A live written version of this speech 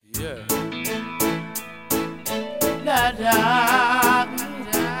Say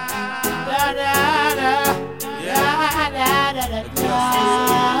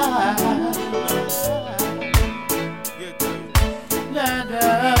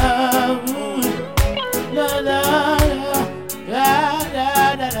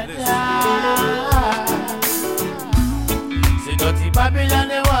dirty Babylon,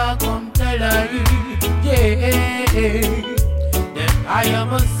 they want come tell her, yeah, that I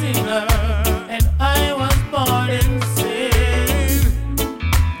am a sinner and I was born in sin.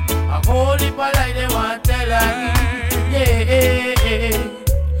 A holy polite, they want tell her, yeah,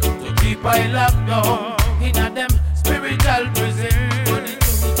 to keep I locked down in a them spiritual prison. But the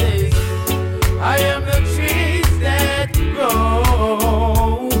truth is, I am the trees that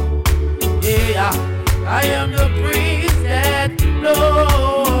grow. Yeah, I am the breeze that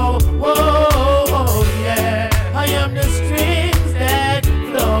blow. Whoa, yeah, I am the streams that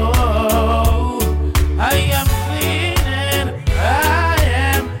flow. I am clean and I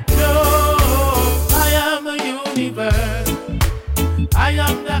am pure. I am the universe. I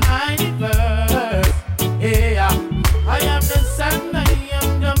am the universe. Yeah, I am the sun. I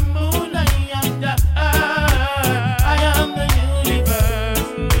am the moon. I am the earth. I am the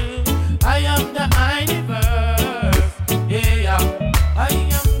universe. I am the universe. Yeah, I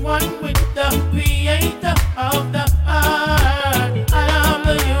am one with the creator of the earth. I am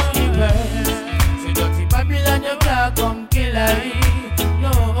the universe. So dirty Babylon, you can't come kill I.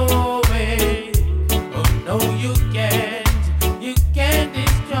 No way. Oh no, you can't. You can't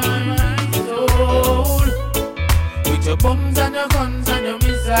destroy my soul with your bombs and your guns and your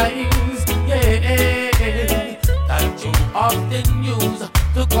missiles. Yeah, that you often